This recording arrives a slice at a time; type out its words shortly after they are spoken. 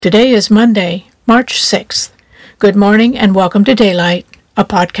Today is Monday, March 6th. Good morning and welcome to Daylight, a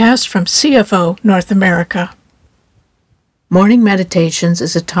podcast from CFO North America. Morning meditations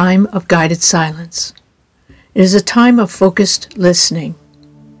is a time of guided silence. It is a time of focused listening.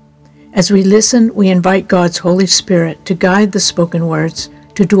 As we listen, we invite God's Holy Spirit to guide the spoken words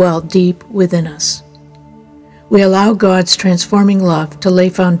to dwell deep within us. We allow God's transforming love to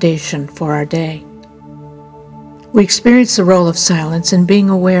lay foundation for our day. We experience the role of silence in being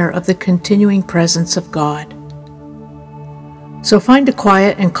aware of the continuing presence of God. So find a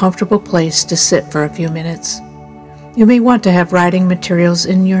quiet and comfortable place to sit for a few minutes. You may want to have writing materials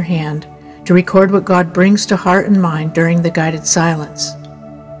in your hand to record what God brings to heart and mind during the guided silence.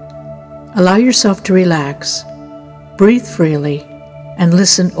 Allow yourself to relax, breathe freely, and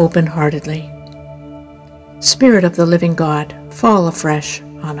listen open-heartedly. Spirit of the living God, fall afresh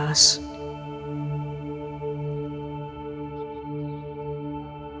on us.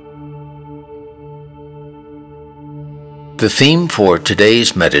 The theme for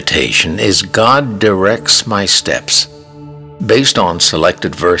today's meditation is God Directs My Steps, based on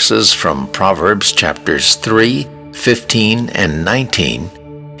selected verses from Proverbs chapters 3, 15, and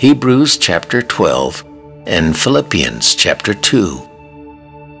 19, Hebrews chapter 12, and Philippians chapter 2.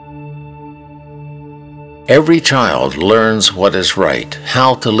 Every child learns what is right,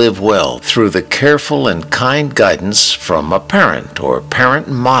 how to live well, through the careful and kind guidance from a parent or parent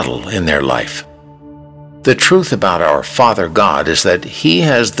model in their life. The truth about our Father God is that He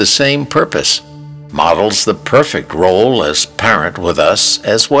has the same purpose, models the perfect role as parent with us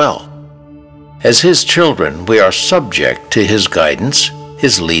as well. As His children, we are subject to His guidance,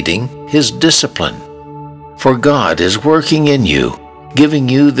 His leading, His discipline. For God is working in you, giving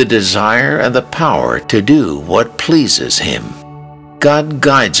you the desire and the power to do what pleases Him. God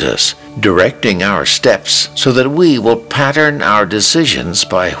guides us, directing our steps so that we will pattern our decisions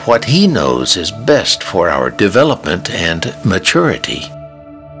by what He knows is best for our development and maturity.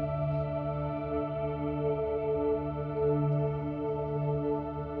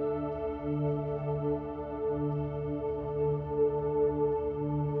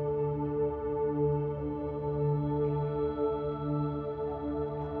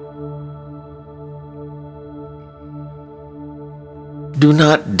 Do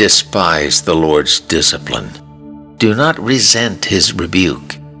not despise the Lord's discipline. Do not resent His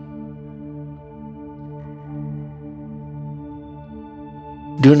rebuke.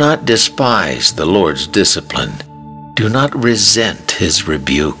 Do not despise the Lord's discipline. Do not resent His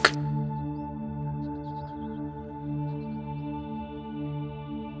rebuke.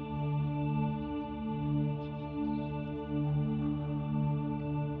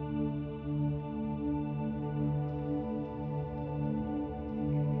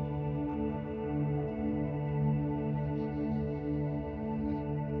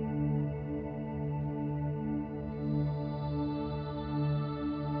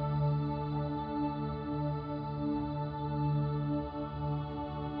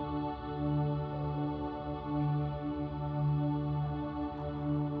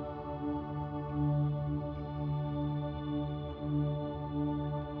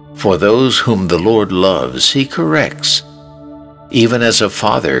 For those whom the Lord loves, He corrects, even as a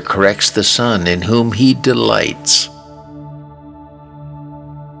father corrects the son in whom he delights.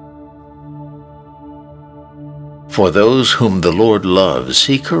 For those whom the Lord loves,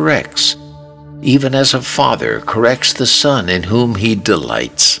 He corrects, even as a father corrects the son in whom he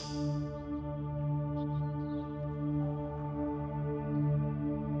delights.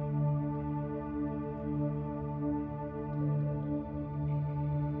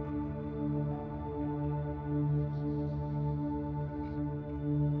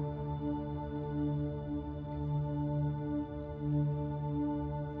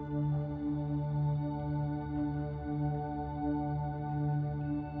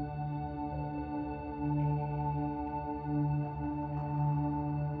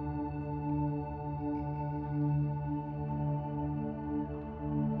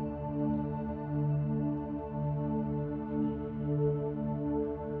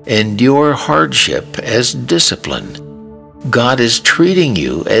 Endure hardship as discipline. God is treating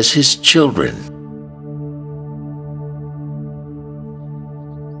you as His children.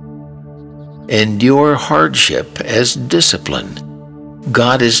 Endure hardship as discipline.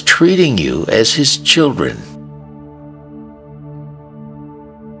 God is treating you as His children.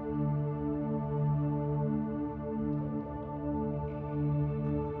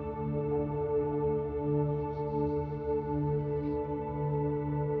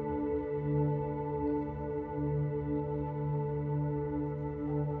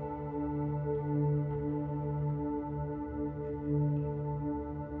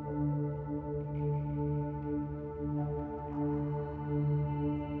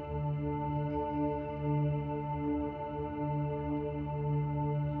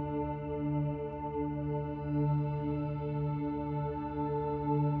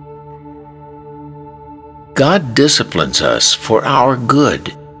 God disciplines us for our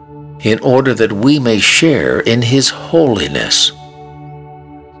good, in order that we may share in His holiness.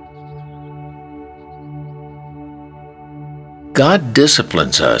 God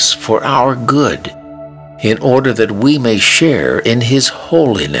disciplines us for our good, in order that we may share in His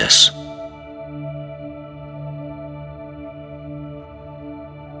holiness.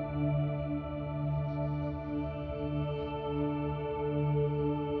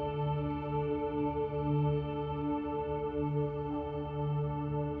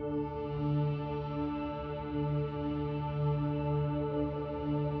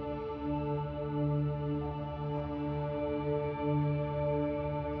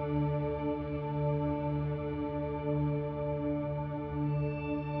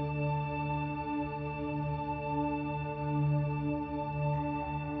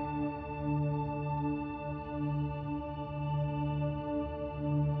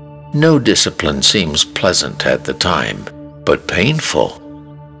 No discipline seems pleasant at the time, but painful.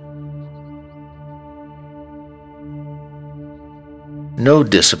 No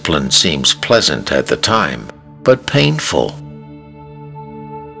discipline seems pleasant at the time, but painful.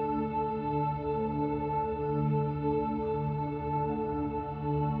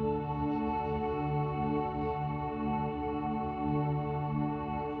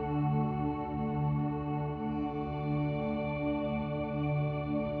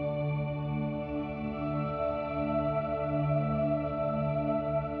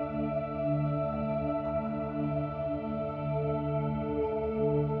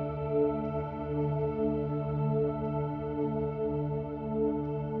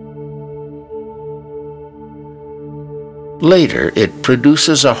 Later, it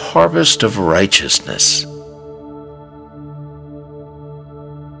produces a harvest of righteousness.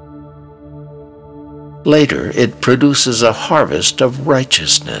 Later, it produces a harvest of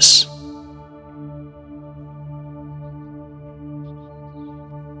righteousness.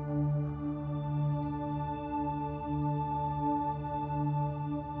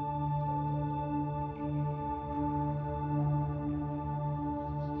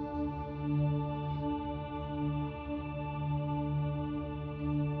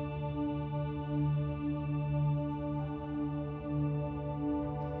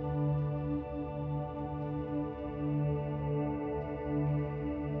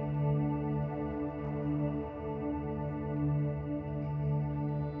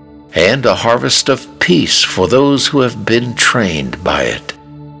 And a harvest of peace for those who have been trained by it.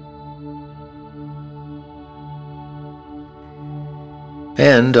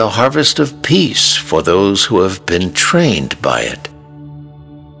 And a harvest of peace for those who have been trained by it.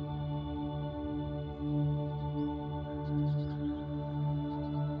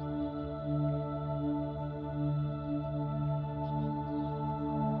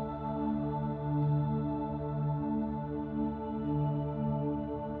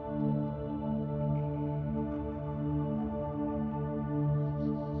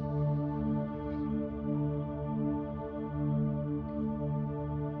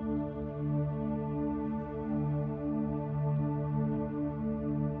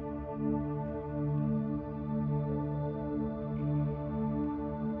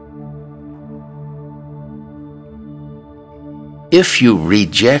 If you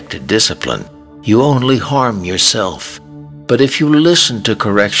reject discipline, you only harm yourself. But if you listen to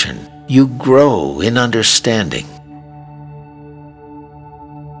correction, you grow in understanding.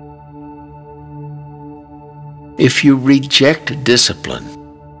 If you reject discipline,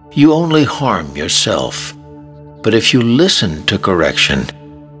 you only harm yourself. But if you listen to correction,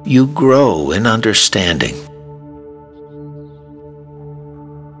 you grow in understanding.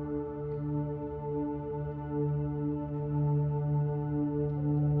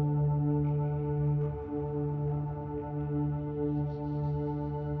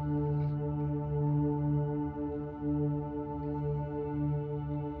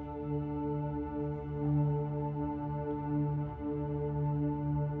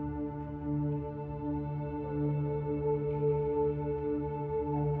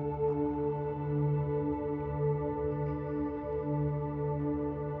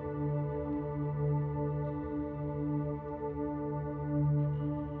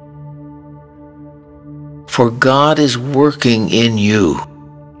 For God is working in you,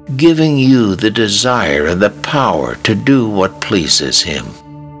 giving you the desire and the power to do what pleases Him.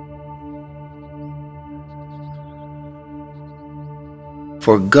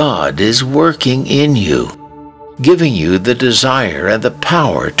 For God is working in you, giving you the desire and the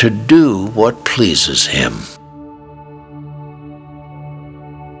power to do what pleases Him.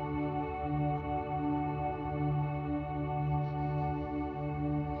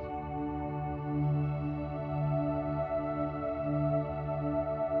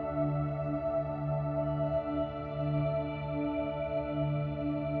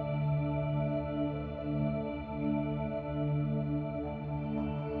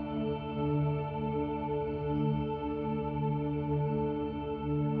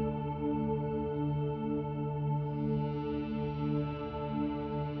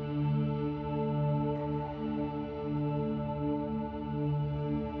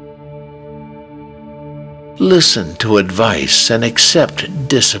 Listen to advice and accept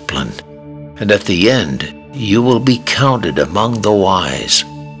discipline, and at the end you will be counted among the wise.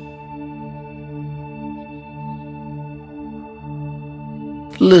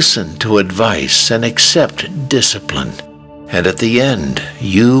 Listen to advice and accept discipline, and at the end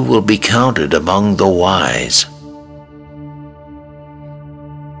you will be counted among the wise.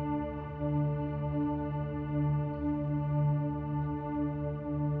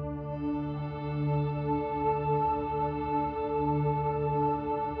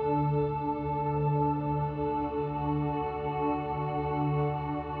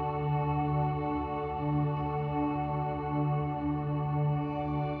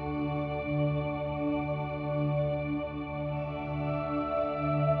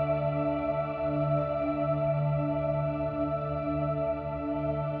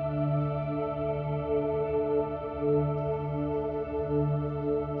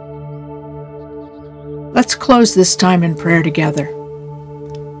 Let's close this time in prayer together.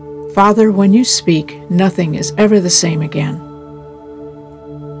 Father, when you speak, nothing is ever the same again.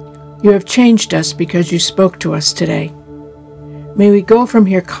 You have changed us because you spoke to us today. May we go from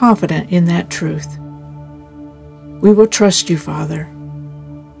here confident in that truth. We will trust you, Father.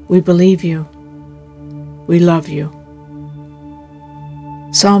 We believe you. We love you.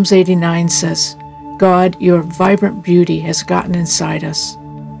 Psalms 89 says, God, your vibrant beauty has gotten inside us.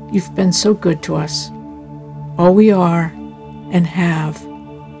 You've been so good to us. All we are and have,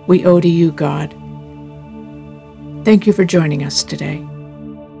 we owe to you, God. Thank you for joining us today.